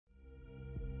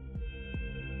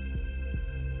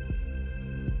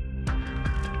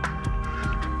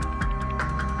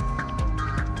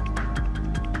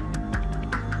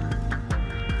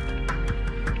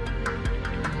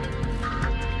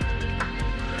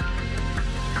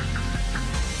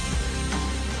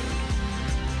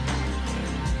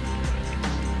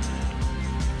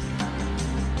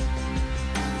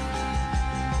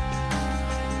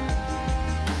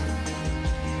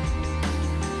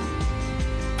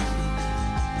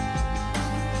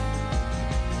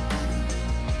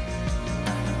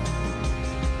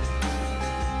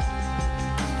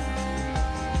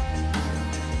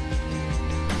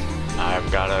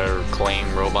claim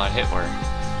Robot Hitler.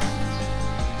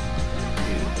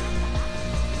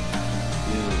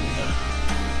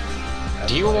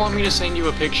 Do you want me to send you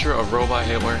a picture of Robot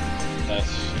Hitler? Yes.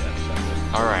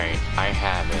 Alright, I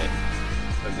have it.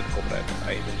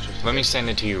 Let me send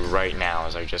it to you right now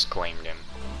as I just claimed him.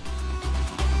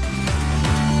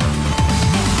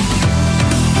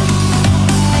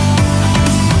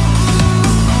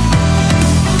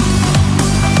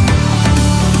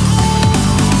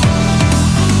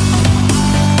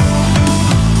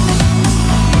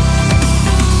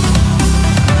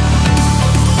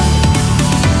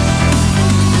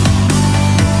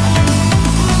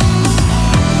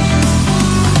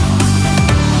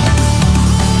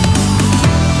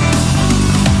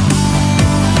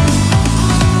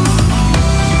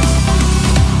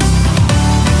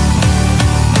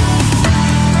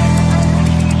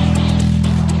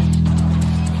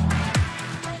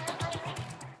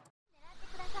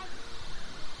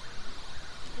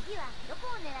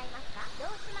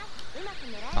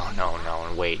 Oh no,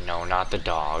 no, wait, no, not the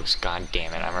dogs. God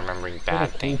damn it, I'm remembering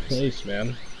bad things. What a cool place,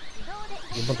 man.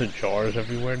 There's a bunch of jars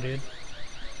everywhere, dude.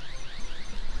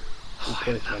 Cool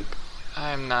place, man.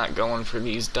 I'm not going for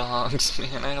these dogs,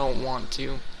 man. I don't want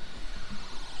to.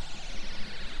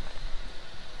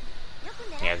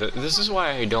 Yeah, this is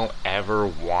why I don't ever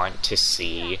want to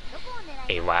see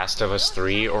a Last of Us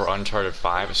 3 or Uncharted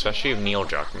 5, especially if Neil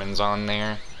Druckmann's on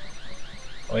there.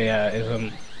 Oh yeah,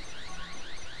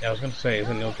 yeah, I was gonna say,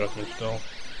 isn't Neil Druckmann still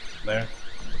there?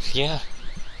 Yeah.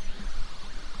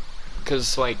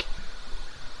 Cause like,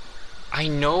 I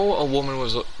know a woman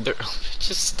was there. It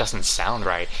just doesn't sound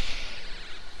right.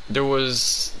 There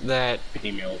was that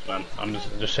Females, man. I'm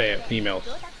just saying females.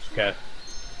 Okay.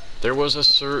 There was a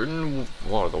certain,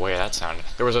 whoa, the way that sounded.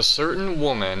 There was a certain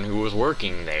woman who was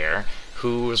working there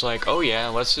who was like, oh yeah,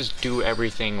 let's just do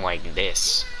everything like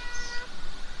this.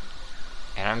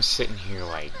 And I'm sitting here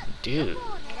like, dude,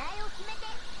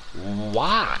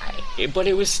 why? But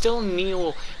it was still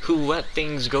Neil who let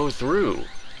things go through.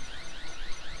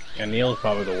 Yeah, Neil's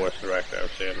probably the worst director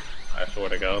I've seen. I swear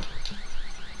to God.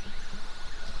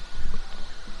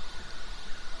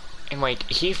 And like,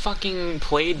 he fucking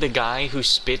played the guy who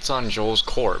spits on Joel's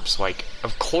corpse. Like,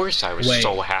 of course I was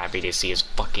so happy to see his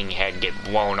fucking head get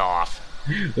blown off.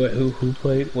 Wait, who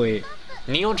played? Wait.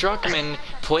 Neil Druckmann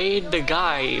played the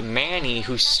guy, Manny,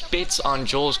 who spits on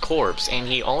Joel's corpse, and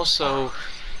he also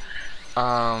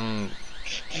got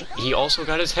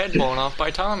his head blown off by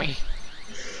Tommy.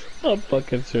 I'll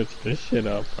fucking search this shit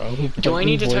up, bro. Do I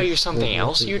need to tell you something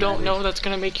else you don't know that's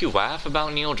gonna make you laugh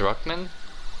about Neil Druckmann?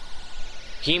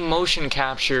 He motion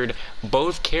captured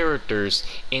both characters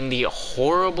in the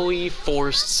horribly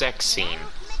forced sex scene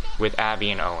with Abby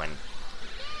and Owen.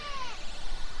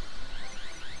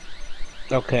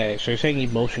 Okay, so you're saying he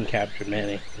motion captured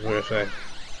Manny, is what you're saying?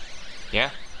 Yeah.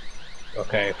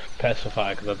 Okay,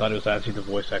 specify, because I thought it was actually the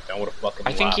voice actor. I would have fucking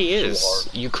I think he is. So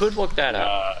you could look that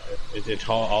up. It's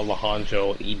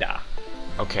Alejandro Ida.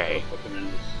 Okay.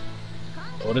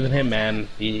 What isn't him, man?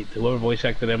 Whoever voice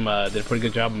acted him did a pretty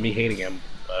good job of me hating him.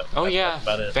 But oh yeah,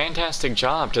 fantastic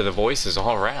job to the voices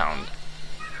all around.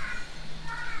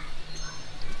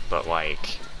 But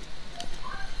like,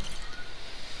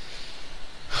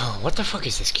 what the fuck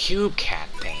is this cube cat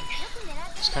thing?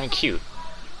 It's kind of cute.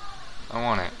 I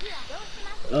want it.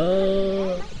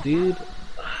 Dude.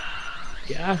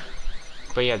 Yeah.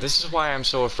 But yeah, this is why I'm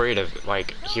so afraid of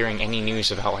like hearing any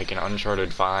news about like an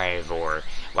Uncharted 5 or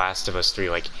Last of Us 3.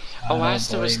 Like, a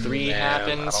Last of Us 3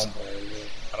 happens. I don't blame you.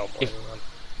 I don't blame you.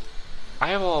 I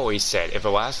have always said, if a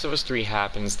Last of Us 3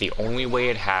 happens, the only way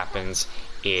it happens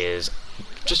is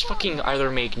just fucking either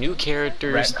make new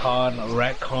characters.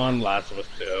 Retcon Last of Us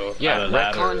 2. Yeah,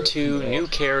 retcon 2, new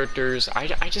characters. I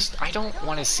don't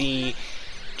want to see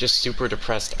just super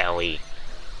depressed Ellie.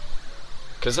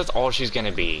 Because that's all she's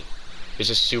gonna be. Is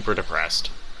just super depressed.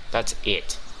 That's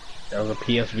it. That was a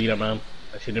PS Vita, man.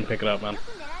 She didn't pick it up, man.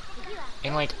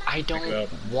 And like, I don't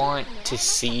want to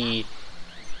see.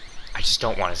 I just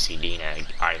don't want to see Dina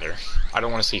either. I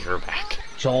don't want to see her back.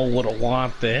 Joel would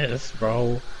want this,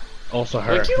 bro. Also,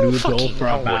 her like, new Joel for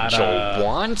about Joel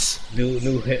wants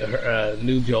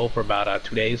new Joel for about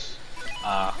 2 days,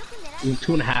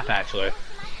 2.5 actually.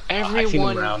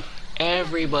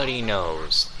 Everybody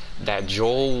knows that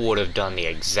Joel would have done the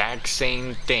exact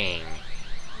same thing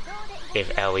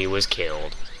if Ellie was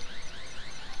killed.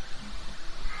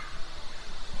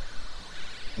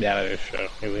 Yeah, that is true.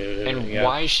 And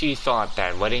why she thought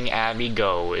that letting Abby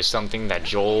go is something that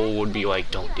Joel would be like,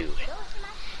 don't do it.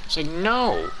 It's like,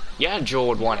 no. Yeah, Joel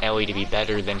would want Ellie to be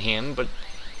better than him, but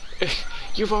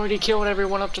you've already killed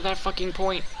everyone up to that fucking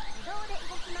point.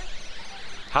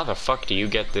 How the fuck do you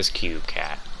get this cube,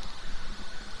 cat?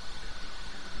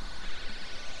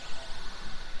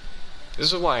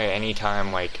 This is why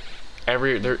anytime, like,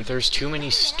 there's too many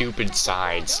stupid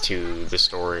sides to the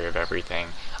story of everything.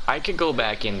 I could go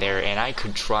back in there and I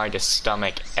could try to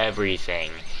stomach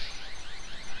everything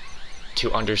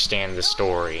to understand the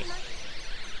story.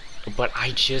 But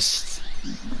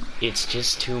it's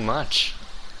just too much.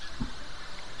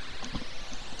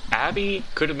 Abby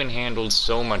could have been handled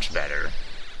so much better.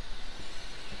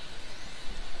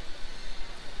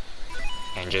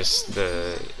 And just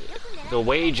the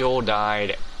way Joel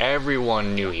died,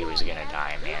 everyone knew he was gonna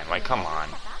die, man. Like, come on.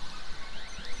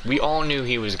 We all knew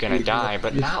he was gonna die,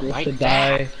 but not like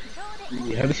that.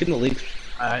 Have you seen the leaks?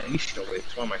 You seen the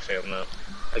leaks. What am I saying now?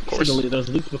 Like, you seen those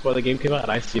leaks before the game came out,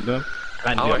 and I seen them.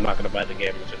 And I knew I'm not gonna buy the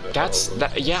game.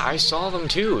 Yeah, I saw them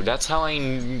too. That's how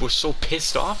I was so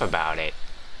pissed off about it.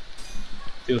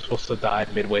 He was supposed to die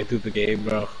midway through the game,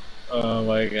 bro. Oh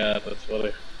my god, that's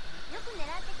funny.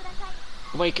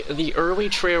 Like, the early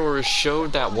trailers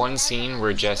showed that one scene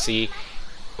where Jesse,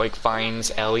 like, finds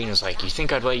Ellie and is like, you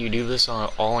think I'd let you do this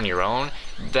all on your own?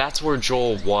 That's where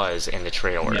Joel was in the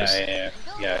trailers. Yeah.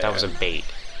 That was a bait.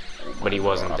 But he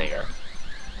wasn't there.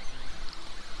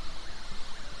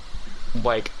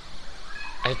 Like,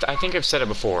 I think I've said it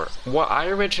before. What I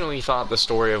originally thought the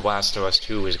story of Last of Us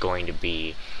 2 was going to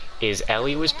be is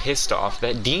Ellie was pissed off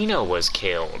that Dina was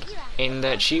killed, and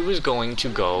that she was going to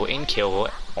go and kill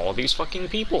all these fucking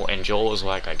people, and Joel was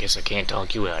like, I guess I can't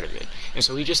talk you out of it, and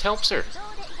so he just helps her.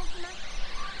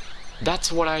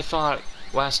 That's what I thought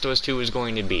Last of Us 2 was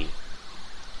going to be.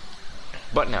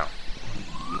 But no.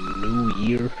 New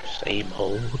Year, same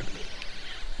old.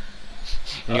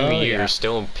 New Year,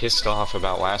 still pissed off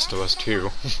about Last of Us 2.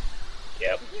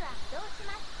 Yep.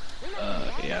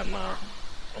 Yeah, nah.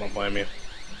 I don't blame you.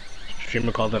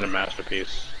 Streamer called it a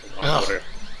masterpiece on Twitter.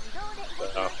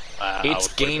 Its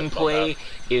gameplay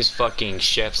is fucking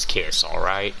chef's kiss,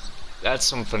 alright? That's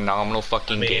some phenomenal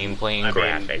fucking gameplay and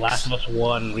graphics. Last of Us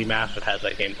 1 Remastered has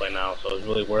that gameplay now, so it's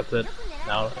really worth it,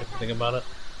 now that I think about it.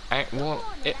 Well,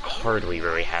 it hardly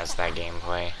really has that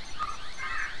gameplay.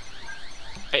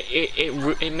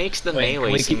 It makes the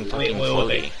melee seem fucking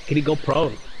floaty. Can he go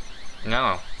prone?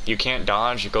 No, you can't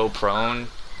dodge, you go prone.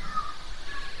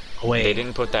 Wait. They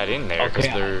didn't put that in there because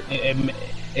they're...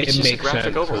 It just makes a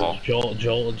graphic sense. overhaul.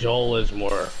 Joel is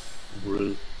more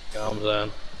brute. You know what I'm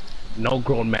saying? No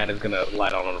grown man is gonna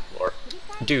lie down on the floor.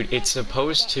 Dude, it's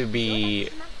supposed to be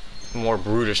more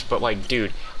brutish, but like,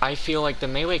 dude, I feel like the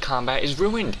melee combat is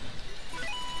ruined.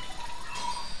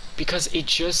 Because it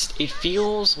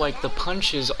feels like the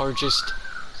punches are just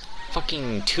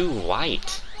fucking too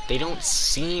light. They don't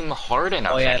seem hard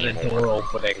enough anymore.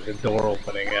 The door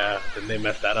opening, yeah. Didn't they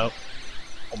mess that up?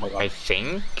 Oh my god. I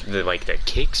think the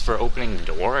kicks for opening the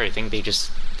door, I think they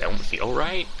just don't feel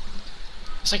right.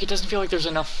 It's like it doesn't feel like there's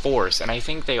enough force, and I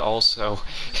think they also...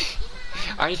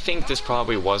 I think this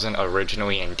probably wasn't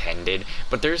originally intended,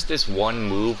 but there's this one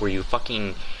move where you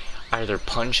fucking either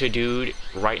punch a dude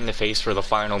right in the face for the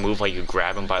final move, like you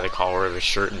grab him by the collar of his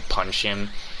shirt and punch him,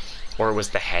 or it was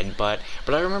the headbutt,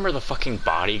 but I remember the fucking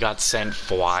body got sent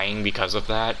flying because of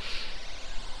that.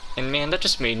 And man, that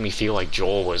just made me feel like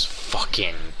Joel was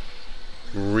fucking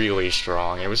really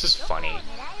strong. It was just funny.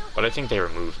 But I think they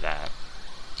removed that.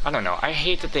 I don't know. I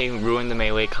hate that they ruined the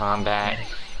melee combat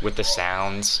with the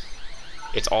sounds.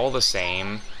 It's all the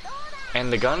same.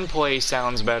 And the gunplay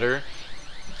sounds better.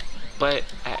 But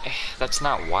that's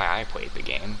not why I played the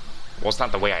game. Well, it's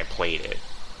not the way I played it.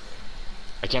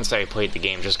 I can't say I played the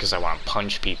game just because I want to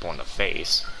punch people in the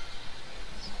face.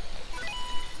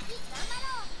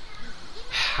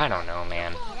 I don't know,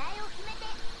 man.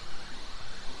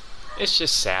 It's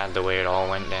just sad the way it all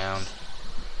went down.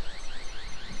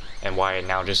 And why it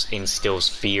now just instills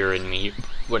fear in me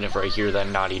whenever I hear that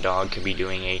Naughty Dog could be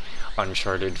doing a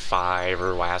Uncharted 5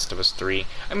 or Last of Us 3.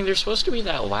 I mean, there's supposed to be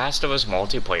that Last of Us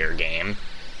multiplayer game.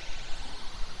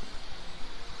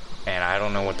 And I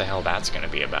don't know what the hell that's gonna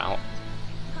be about.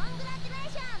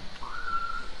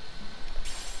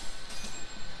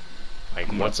 Like,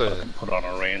 what's a... Put on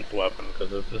a ranged weapon,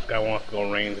 because if this guy wants to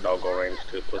go ranged, I'll go ranged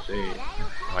too, pussy.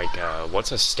 Like,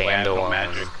 what's a standalone...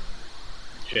 Magic.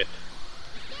 Shit.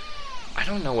 I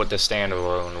don't know what the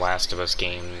standalone Last of Us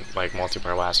game, like,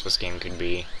 multiplayer Last of Us game could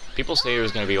be. People say it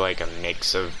was gonna be, like, a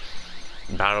mix of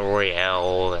Battle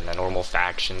Royale and the normal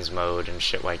factions mode and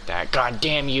shit like that. God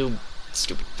damn you,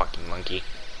 stupid fucking monkey.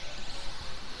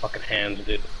 Fucking hands,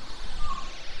 dude.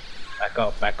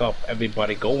 Back up,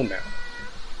 everybody go now.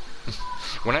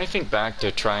 When I think back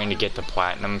to trying to get the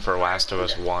platinum for Last of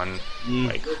Us 1,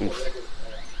 like, oof.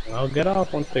 I'll get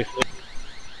off once they sleep.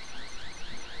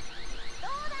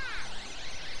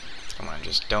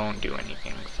 just don't do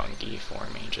anything funky for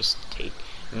me. Just take...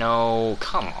 No,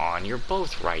 come on, you're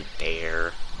both right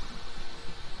there.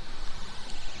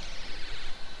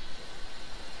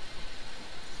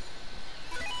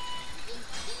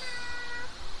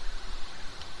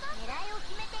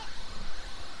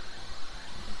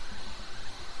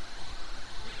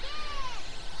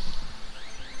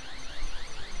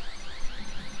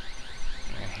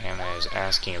 Hannah is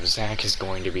asking if Zach is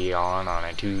going to be on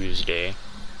a Tuesday.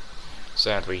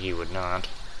 Sadly, he would not.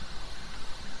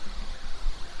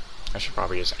 I should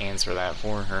probably just answer that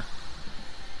for her.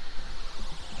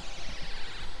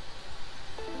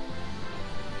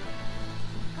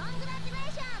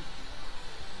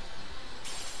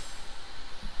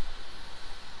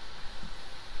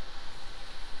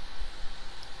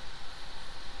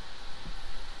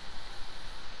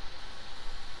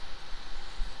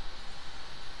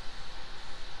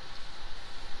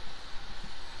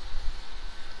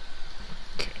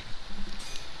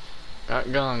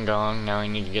 Got Gong Gong, now I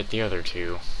need to get the other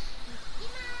two.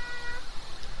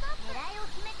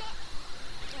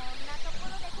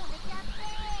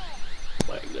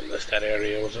 My goodness, that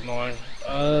area was annoying.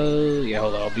 Yeah,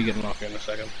 hold on, I'll be getting off here in a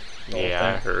second.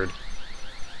 Yeah, I heard.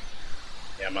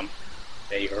 Yeah, man.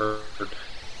 Yeah, you heard.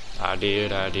 I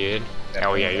did.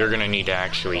 Oh yeah, you're gonna need to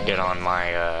actually get on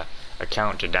my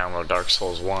account to download Dark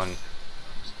Souls 1.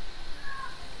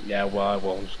 Yeah, well, I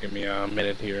will. Just give me a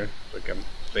minute here so I can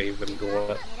save and go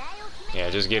up. Yeah,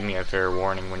 just give me a fair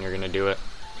warning when you're gonna do it.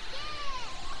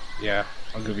 Yeah,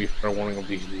 I'll give you a fair warning of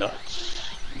these nuts.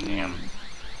 Damn.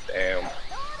 Damn.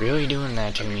 Really doing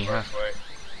that to me, huh?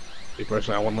 Me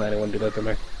personally, I wouldn't let anyone do that to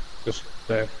me. Just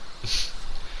saying.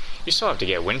 You still have to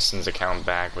get Winston's account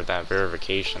back with that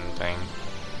verification thing.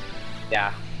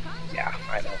 Yeah,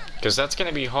 I know. Because that's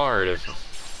gonna be hard if,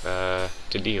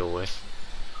 to deal with.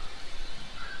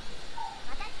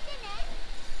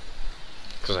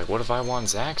 Because, like, what if I want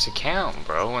Zach's account,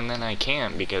 bro? And then I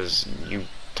can't because you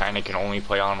kind of can only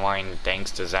play online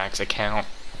thanks to Zach's account.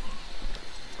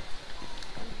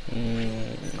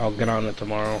 I'll get on it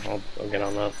tomorrow. I'll get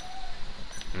on that.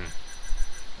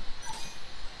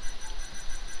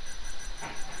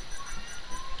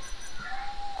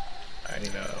 I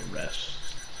need a rest.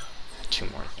 2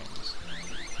 more things.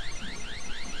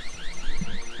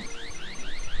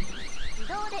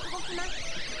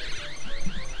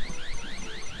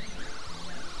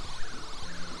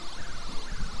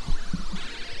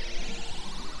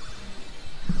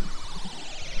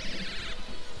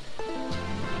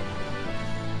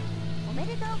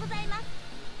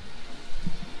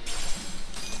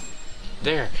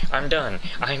 There, I'm done.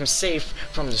 I'm safe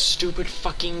from the stupid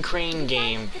fucking crane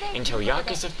game until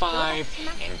Yakuza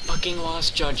 5 and fucking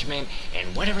Lost Judgment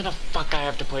and whatever the fuck I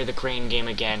have to play the crane game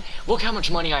again. Look how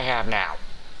much money I have now.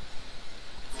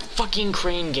 Fucking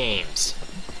crane games.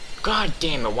 God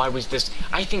damn it, why was this?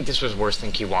 I think this was worse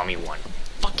than Kiwami 1.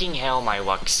 Fucking hell, my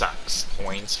luck sucks.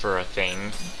 Points for a thing.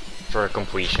 For a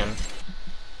completion.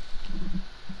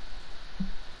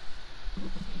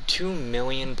 2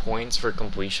 million points for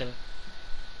completion?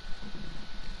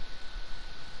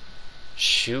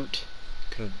 Shoot.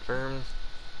 Confirm.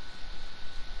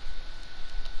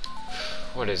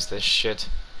 What is this shit?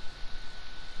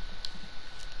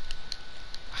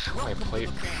 How do I play?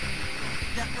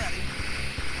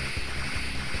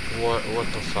 What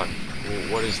the fuck?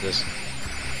 What is this?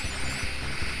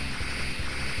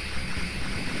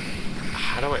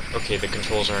 How do I... Okay, the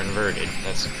controls are inverted.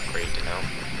 That's great to know.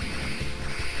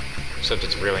 Except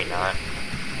it's really not.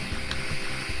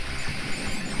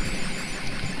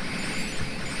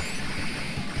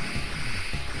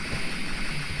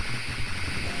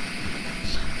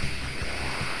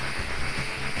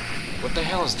 What the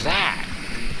hell is that?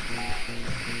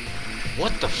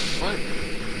 What the fuck?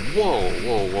 Whoa.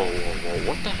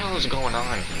 What the hell is going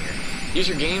on here? These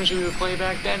are games we would play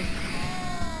back then?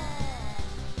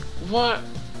 What?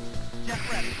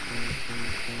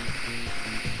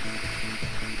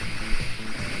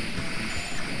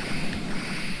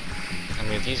 I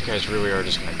mean, if these guys really are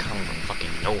just gonna come from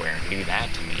fucking nowhere and do that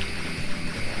to me.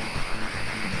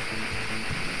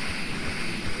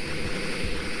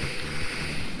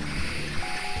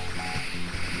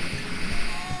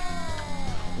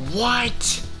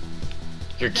 What?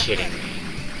 You're kidding me.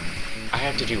 I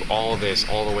have to do all this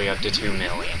all the way up to 2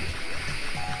 million.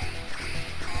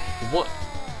 What?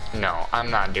 No,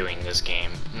 I'm not doing this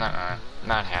game. Nuh-uh.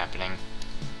 Not happening.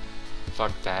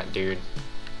 Fuck that, dude.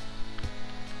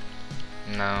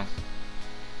 No.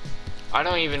 I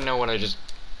don't even know what I just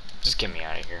get me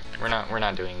out of here. We're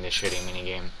not doing this shitty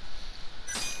minigame.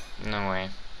 No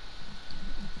way.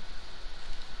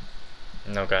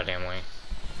 No goddamn way.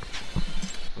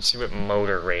 Let's see what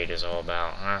motor rate is all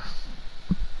about, huh?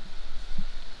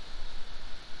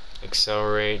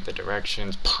 Accelerate, the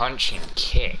directions, punch and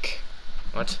kick.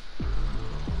 What?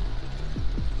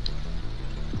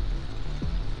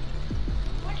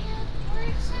 What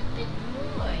exactly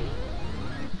doing?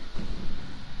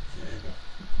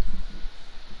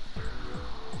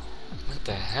 What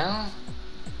the hell?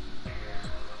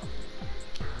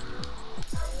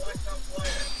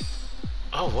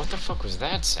 Oh, what the fuck was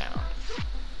that sound?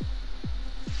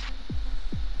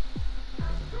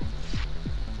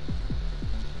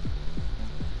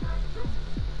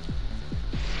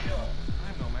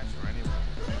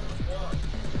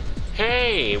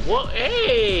 Hey, what?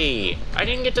 Hey! I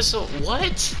didn't get to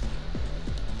what?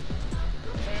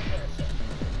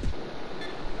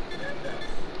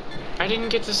 I didn't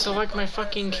get to select my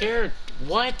fucking character.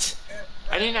 What?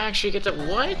 I didn't actually get to.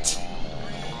 What?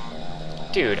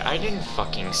 Dude, I didn't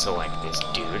fucking select this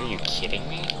dude. Are you kidding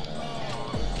me?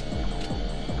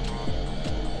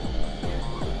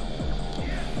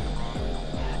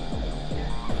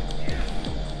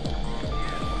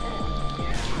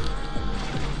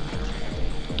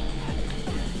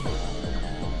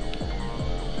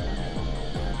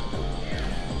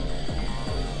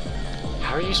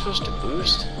 How are you supposed to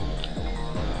boost?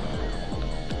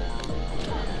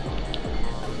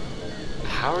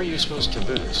 How are you supposed to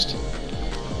boost?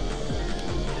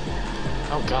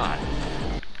 Oh god.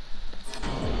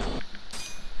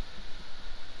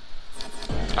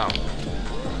 Oh.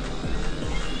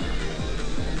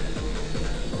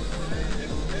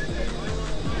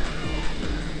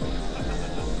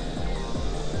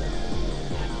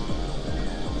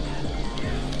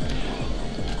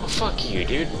 Oh, fuck you,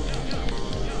 dude.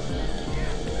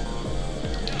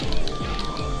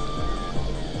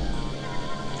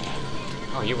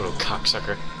 Oh, you little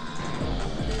cocksucker.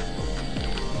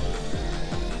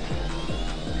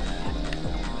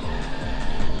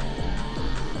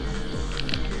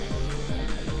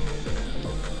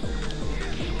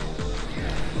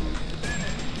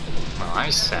 Well, I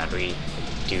sadly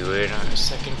do it on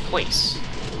second place.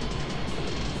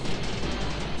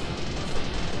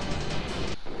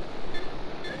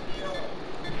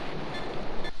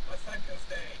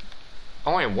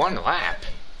 Only one lap.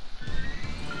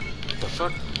 What the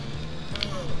fuck?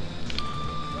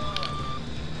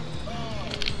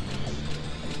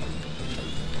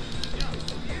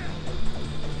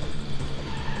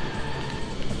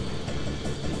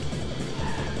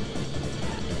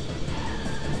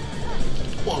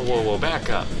 Whoa, whoa, whoa, back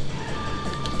up.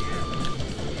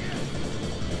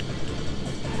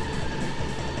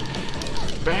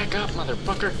 Back up,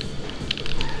 motherfucker.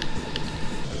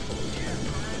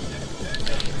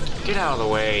 Get out of the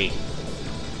way.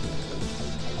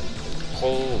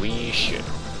 Holy shit.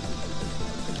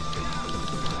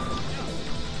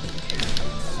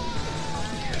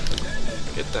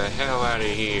 Get the hell out of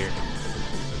here.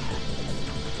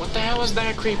 What the hell is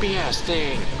that creepy ass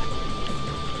thing?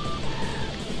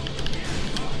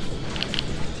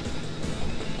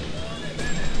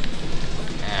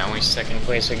 Only second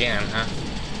place again, huh?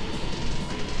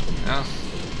 Well,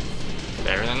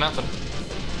 better than nothing.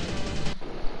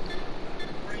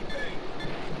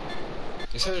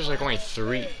 They said there's like only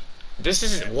 3. This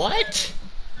is what?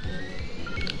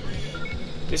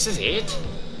 This is it?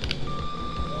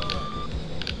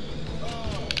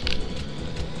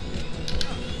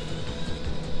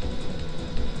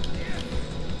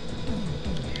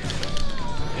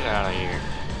 Get out of here.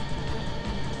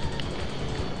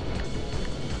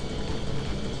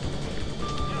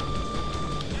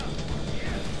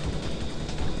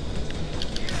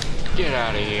 Get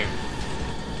out of here.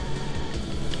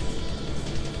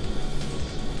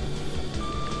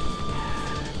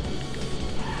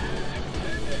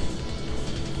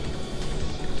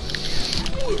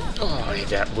 Oh, I hate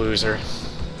that loser.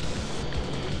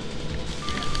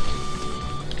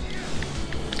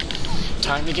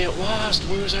 Time to get lost,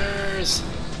 losers!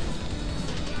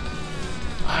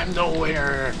 I'm the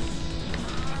winner,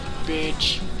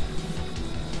 bitch.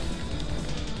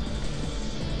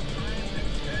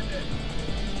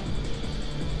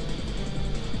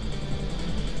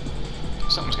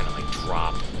 Something's gonna, like,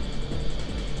 drop.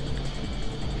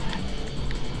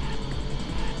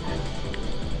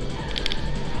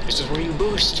 This is where you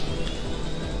boost.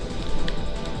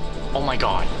 Oh my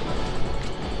god.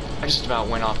 I just about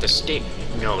went off the stick.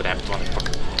 No, that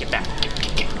motherfucker. Get back.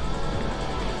 Get.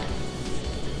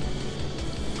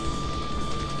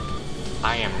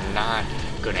 I am not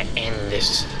gonna end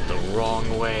this the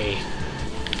wrong way.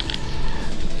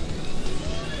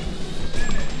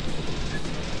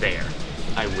 There.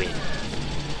 I win.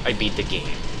 I beat the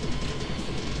game.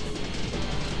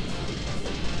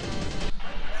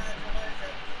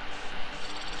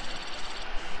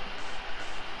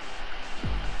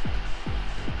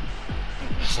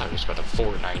 was about to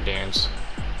Fortnite dance.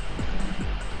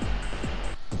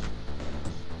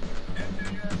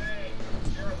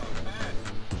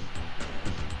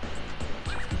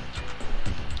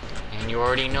 And you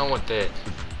already know what the...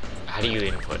 How do you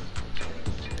input?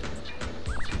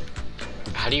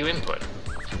 How do you input?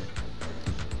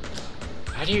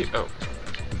 How do you... Oh.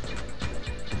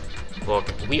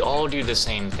 Look, we all do the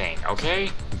same thing, okay?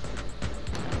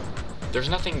 There's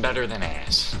nothing better than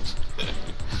ass.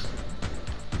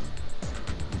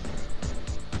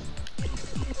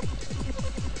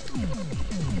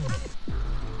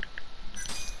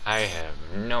 I have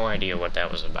no idea what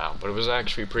that was about, but it was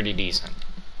actually pretty decent.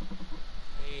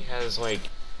 It has like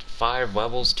 5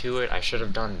 levels to it. I should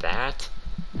have done that.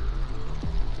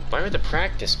 Why would the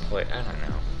practice play? I don't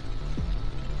know.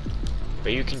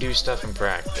 But you can do stuff in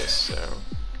practice, so...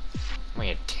 Only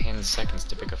had 10 seconds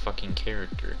to pick a fucking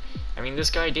character. I mean, this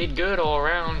guy did good all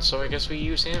around, so I guess we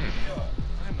use him.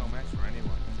 I'm no match for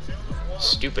anyone.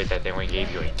 Stupid that they only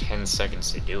gave you like 10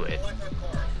 seconds to do it.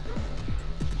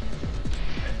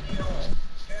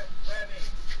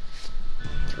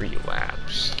 Three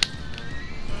laps.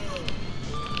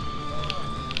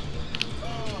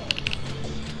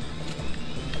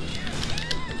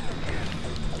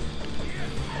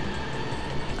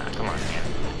 Ah, come on, man.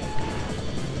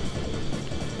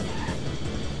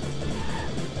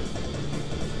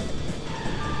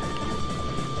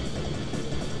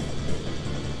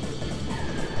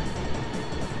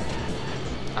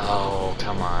 Oh,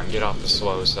 come on, get off the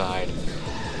slow side.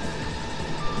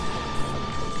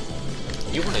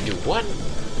 You wanna do what?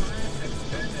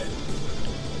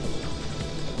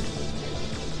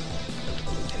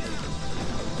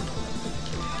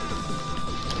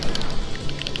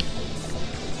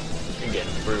 You're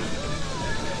getting through.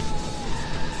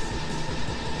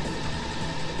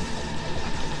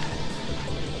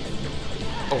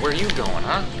 Oh, where are you going,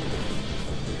 huh?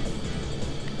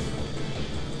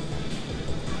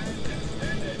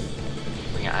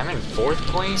 Yeah, I'm in 4th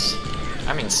place?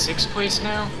 I'm in 6th place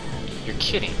now? You're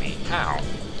kidding me. How?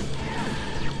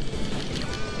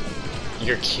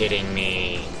 You're kidding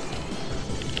me.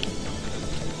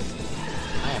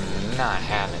 I am not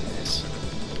having this.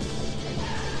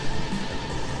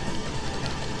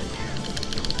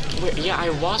 Wait, yeah, I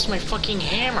lost my fucking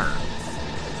hammer.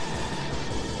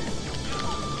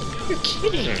 You're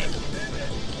kidding me.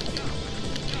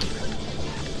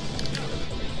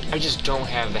 I just don't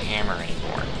have the hammer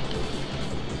anymore.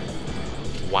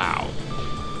 Wow.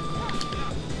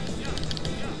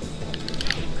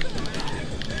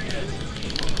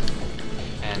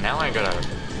 And now I got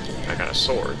a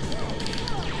sword.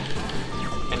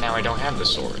 And now I don't have the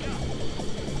sword.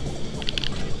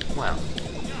 Well.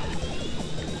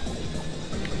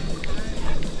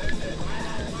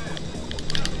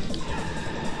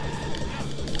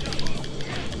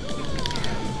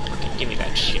 Give me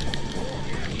that shit.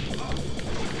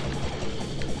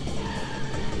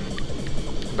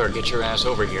 Better get your ass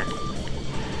over here.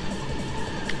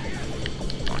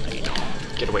 Oh, no, you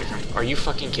don't. Get away from me. Are you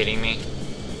fucking kidding me?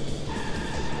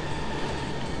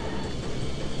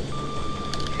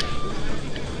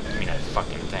 Give me that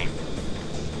fucking thing.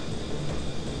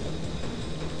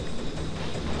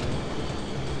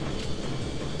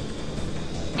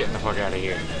 Getting the fuck out of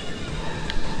here.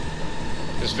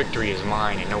 This victory is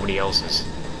mine and nobody else's.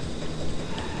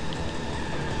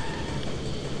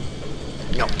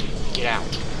 No, get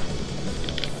out.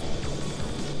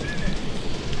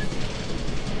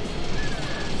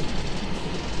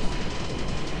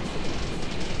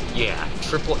 Yeah,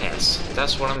 triple S.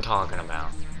 That's what I'm talking about.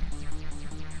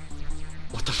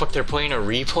 What the fuck, they're playing a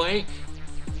replay?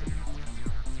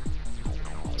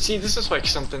 See, this is like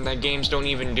something that games don't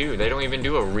even do. They don't even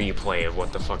do a replay of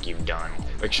what the fuck you've done.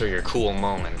 Like, show your cool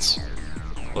moments.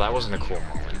 Well, that wasn't a cool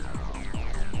moment.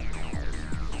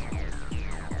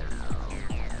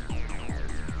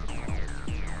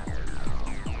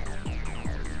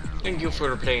 Thank you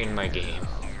for playing my game.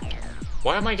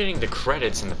 Why am I getting the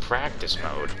credits in the practice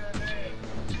mode?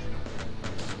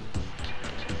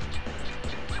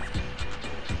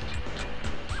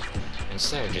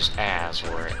 Instead of just as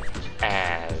or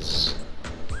as.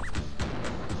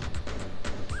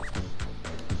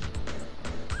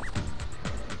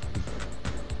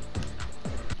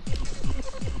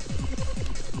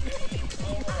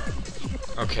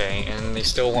 Okay, and they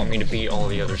still want me to beat all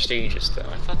the other stages though.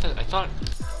 I thought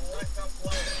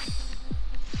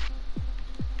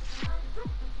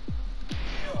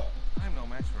I'm no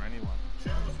match for anyone.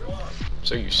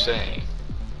 so you say.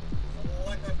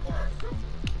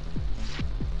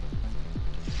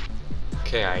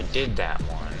 Okay, I did that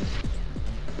one.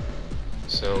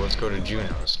 So let's go to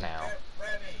Juno's now.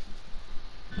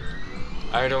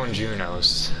 Ido and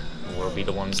Junos will be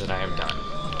the ones that I have done.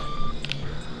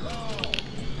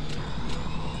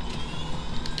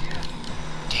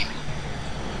 Damn it.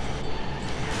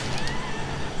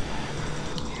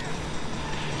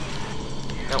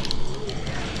 No.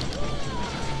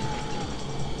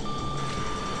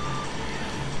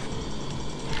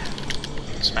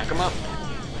 Smack him up.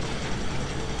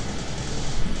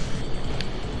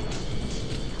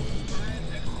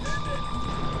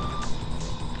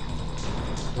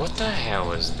 What the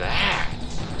hell is that?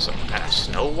 Some kind of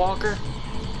snow walker?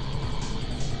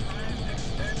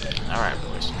 Alright,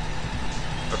 boys.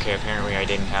 Okay, apparently I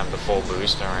didn't have the full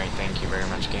boost. Alright, thank you very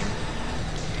much, game.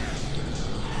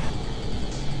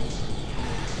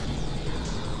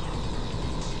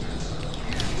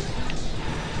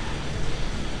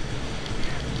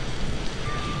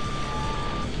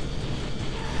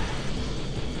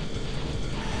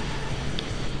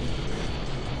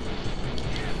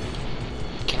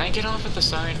 Can I get off at the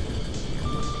side?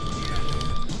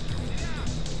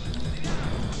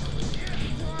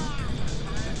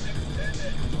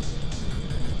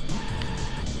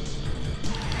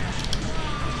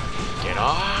 Get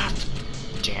off!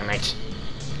 Damn it.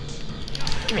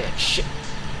 Give me that shit.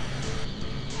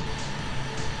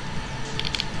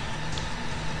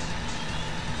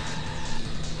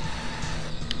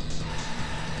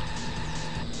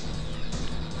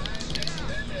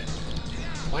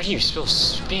 Why do you still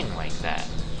spin like that?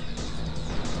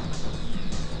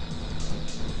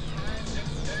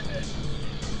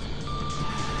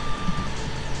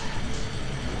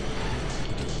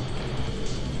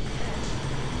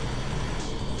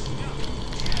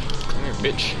 Come here,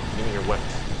 bitch. Give me your weapon.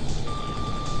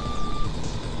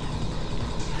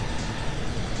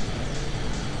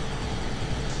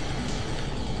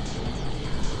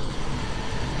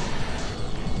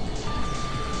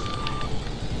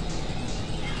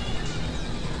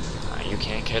 You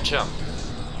can't catch up.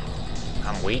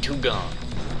 I'm way too gone.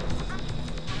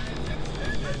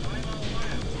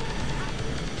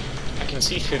 I can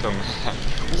see through the map.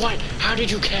 What? How did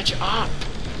you catch up?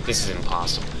 This is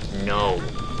impossible. No.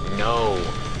 No.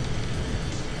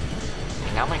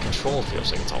 And now my control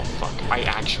feels like it's all fucked. I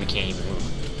actually can't even move.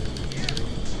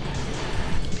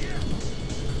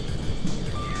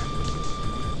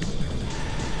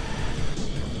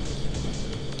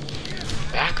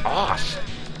 Back off.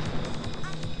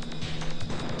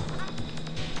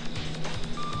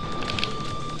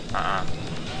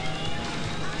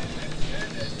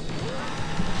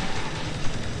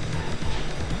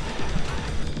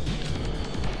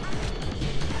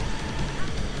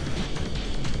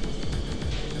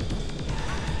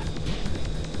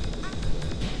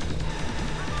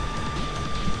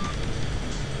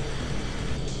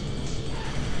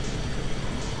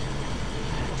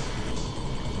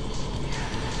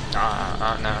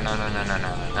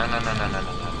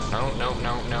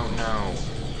 No.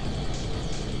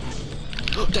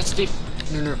 Oh, that's the...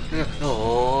 No.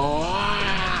 Oh,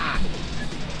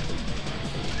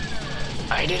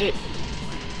 I did it.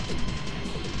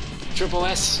 Triple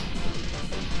S.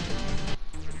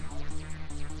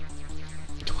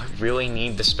 Do I really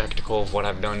need the spectacle of what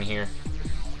I've done here?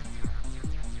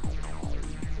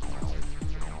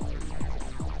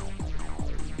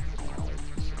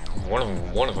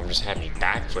 One of them just had me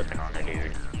backflipping on a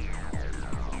dude.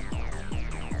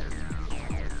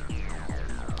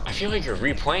 I feel like you're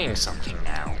replaying something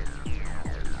now.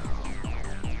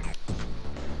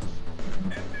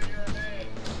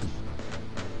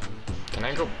 Can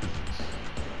I go?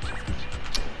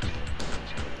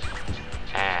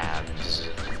 Abs.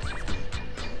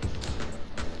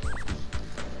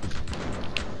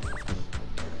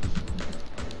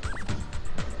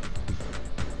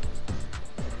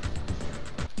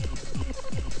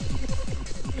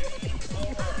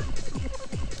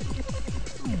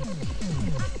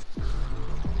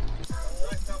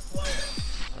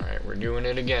 We're doing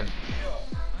it again.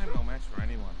 I'm no match for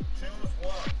anyone.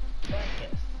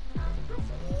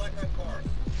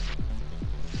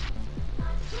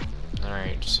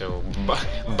 Alright, so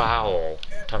bowel.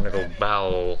 Time to go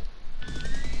bowel.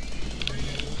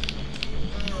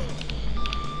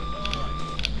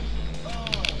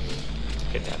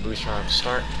 Get that booster arm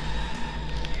start.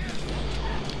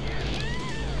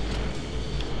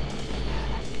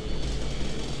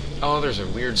 Oh, there's a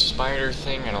weird spider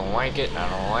thing. I don't like it.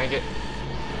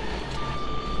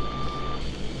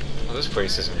 Well, this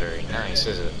place isn't very nice,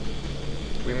 is it?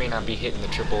 We may not be hitting the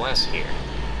triple S here.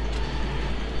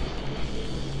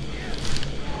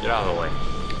 Get out of the way.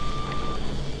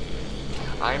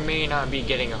 I may not be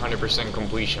getting 100%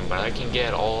 completion, but I can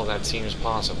get all that seems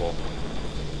possible.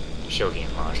 Show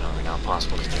game launch are now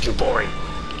possible because they're too boring.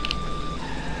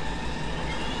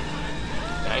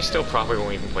 And I still probably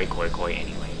won't even play Koi Koi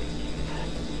anyway.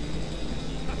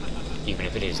 Even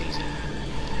if it is easy.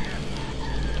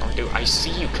 Don't do. I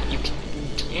see you. You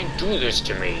can't do this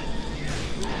to me.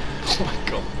 Oh my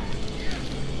god.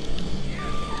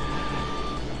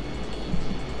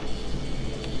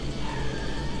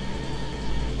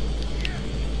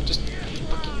 Just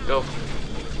fucking go.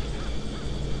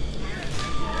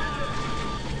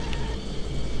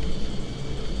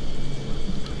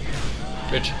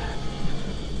 Bitch.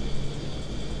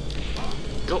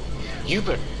 Go. You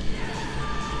better.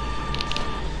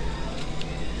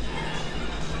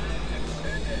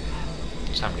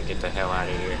 Time to get the hell out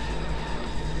of here.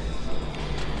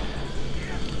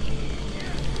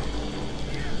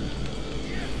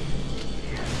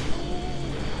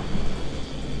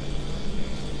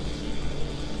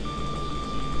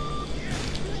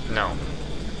 No.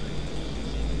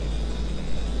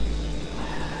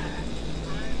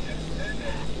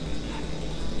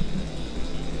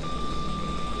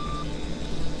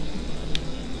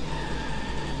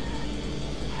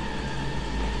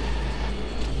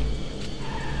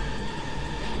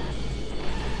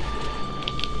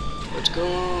 Let's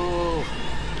go!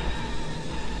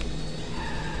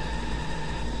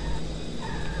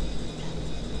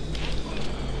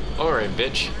 Alright,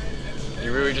 bitch.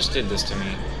 You really just did this to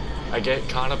me. I get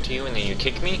caught up to you and then you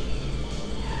kick me?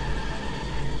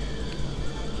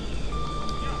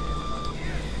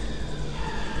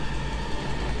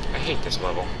 I hate this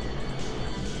level.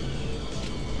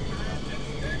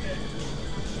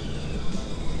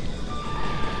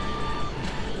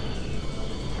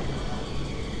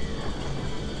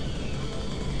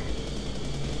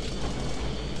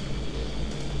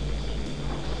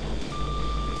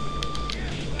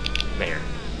 There.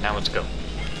 Now let's go.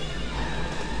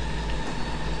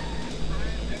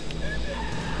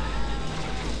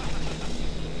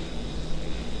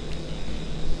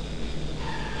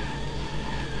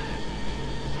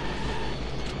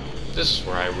 This is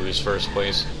where I lose first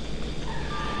place.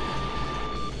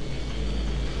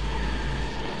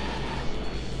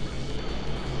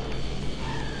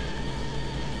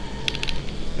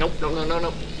 Nope, no, no, no,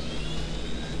 no.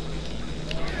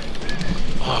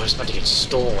 Oh, I was about to get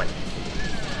stolen.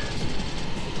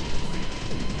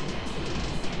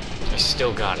 I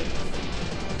still got it.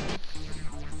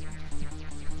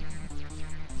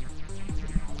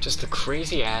 Just the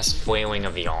crazy ass flailing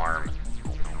of the arm.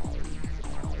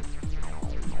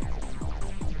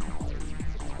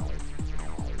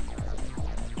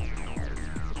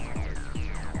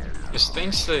 It's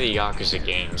thanks to the Yakuza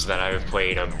games that I've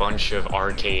played a bunch of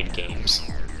arcade games.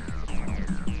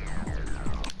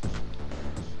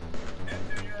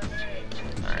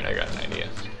 Alright, I got an idea.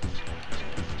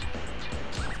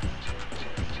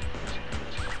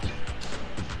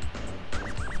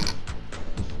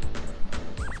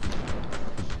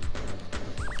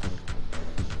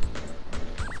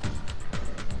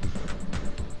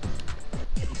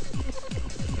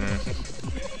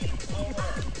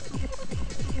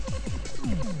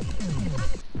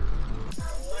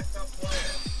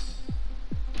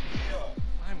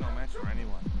 I'm no match for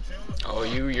anyone. Oh,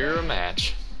 you're a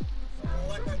match.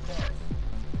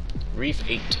 Reef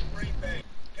 8.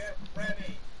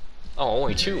 Oh,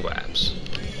 only 2 laps.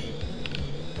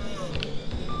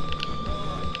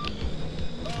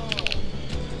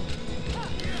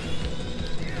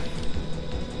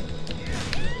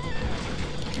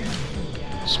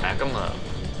 Smack 'em up.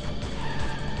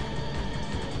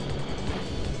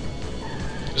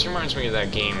 This reminds me of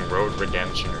that game Road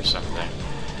Redemption or something.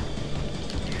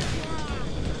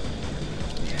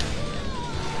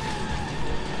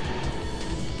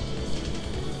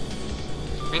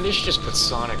 I mean, they should just put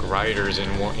Sonic Riders in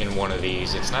one of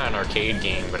these. It's not an arcade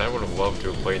game, but I would have loved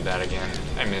to have played that again.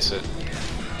 I miss it.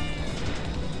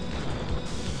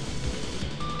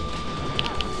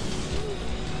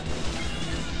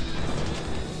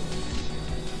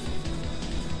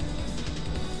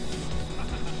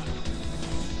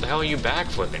 The hell are you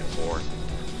backflipping for?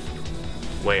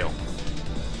 Whale.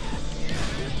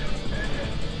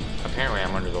 Apparently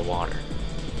I'm under the water.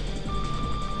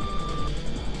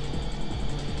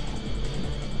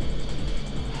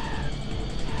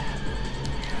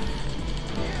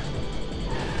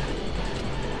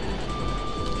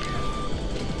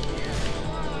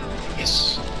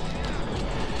 Yes.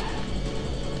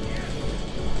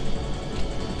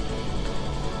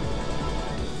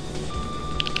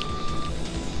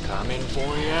 Coming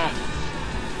for ya.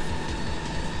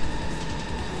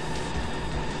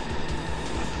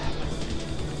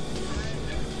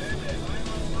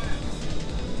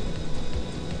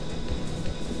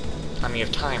 economy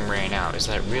of time ran out. Is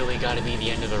that really gotta be the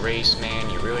end of the race, man?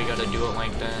 You really gotta do it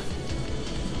like that?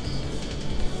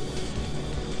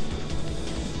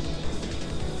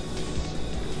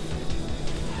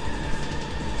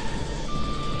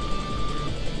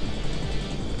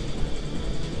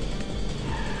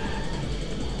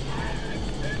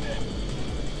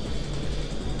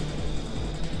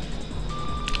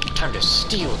 Time to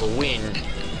steal the wind.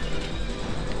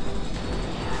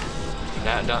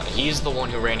 He's the one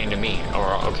who ran into me.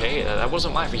 Or, okay, that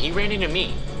wasn't my fault. He ran into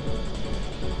me.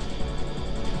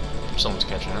 Someone's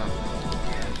catching up.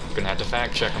 Gonna have to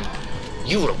fact check him.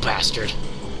 You little bastard!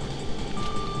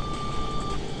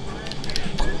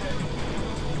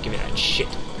 Give me that shit.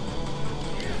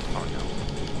 Oh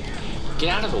no. Get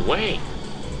out of the way!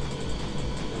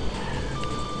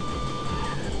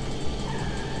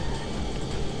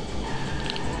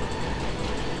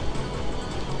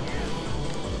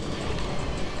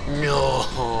 No.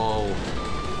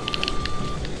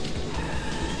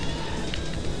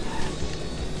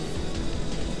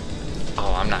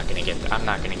 Oh, I'm not gonna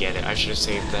get it. I should have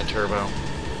saved that turbo.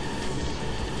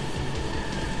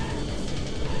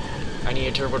 I need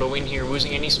a turbo to win here.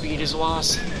 Losing any speed is a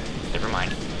loss. Never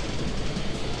mind.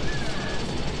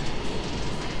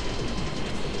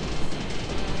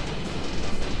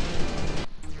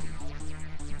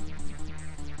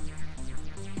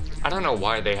 I don't know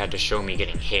why they had to show me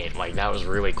getting hit. Like, that was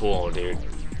really cool, dude.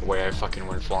 The way I fucking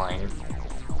went flying.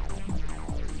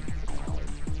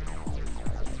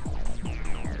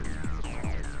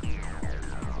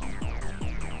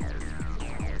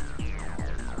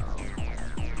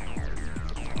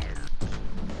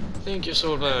 Thank you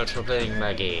so much for playing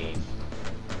my game.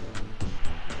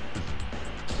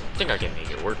 I think I can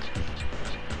make it work.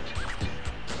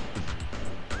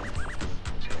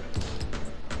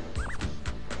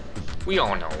 We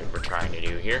all know what we're trying to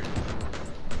do here.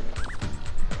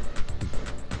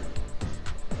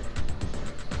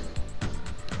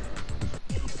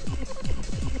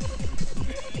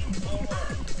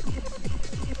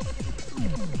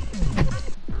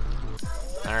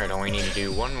 Alright, all we need to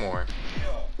do one more.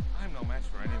 I'm no match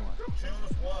for anyone.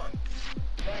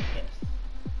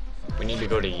 We need to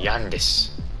go to Yandis.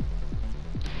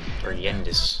 Or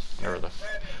Yendis. Or the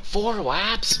 4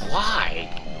 laps?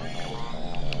 Why?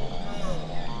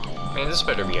 Man, this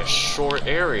better be a short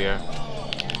area.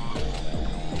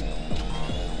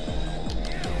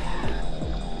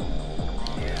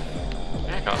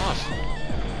 Back off.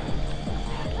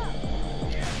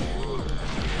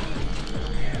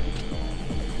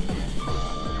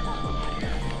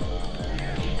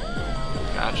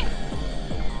 Gotcha.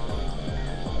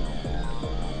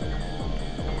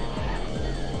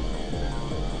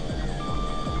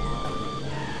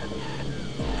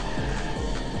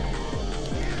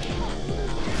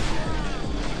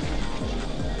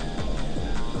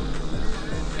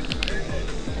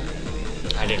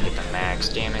 I didn't get the max,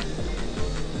 damn it.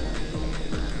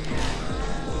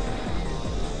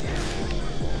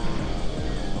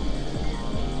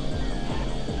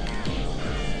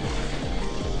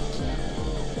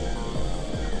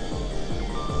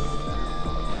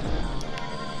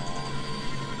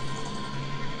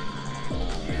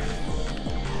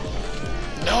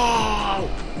 No!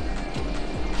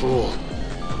 Fool.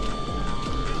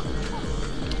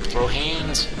 Throw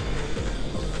hands.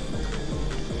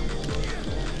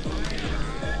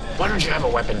 Why don't you have a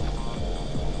weapon?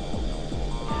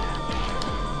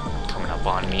 Coming up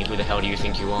on me, who the hell do you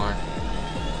think you are?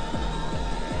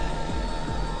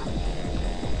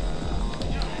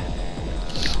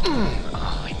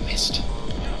 Oh, I missed.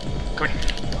 Come here.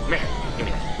 Come here. Give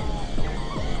me that.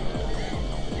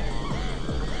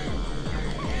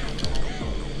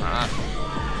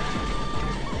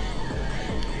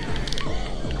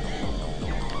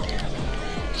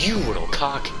 You little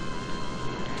cock.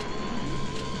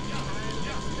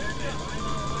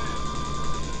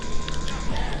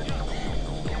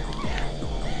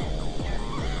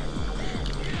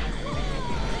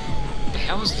 The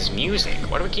hell is this music?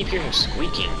 Why do I keep hearing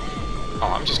squeaking?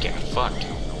 Oh, I'm just getting fucked.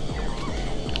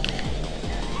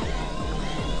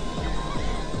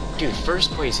 Dude, first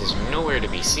place is nowhere to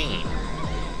be seen.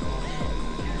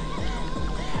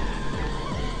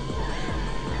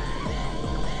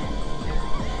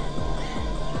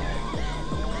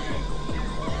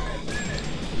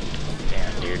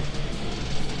 Damn, dude.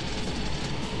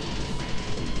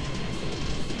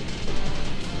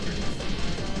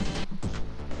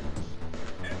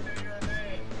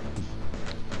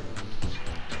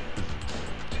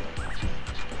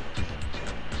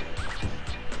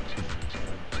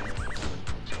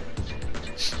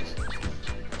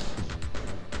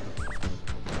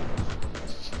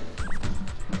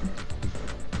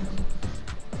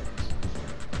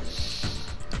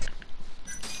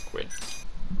 liquid.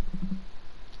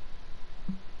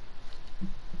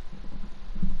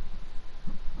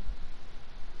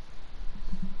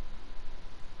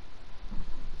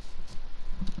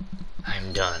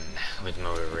 I'm done with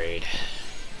Motor Raid.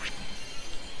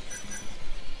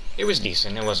 It was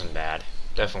decent, it wasn't bad.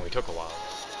 Definitely took a while.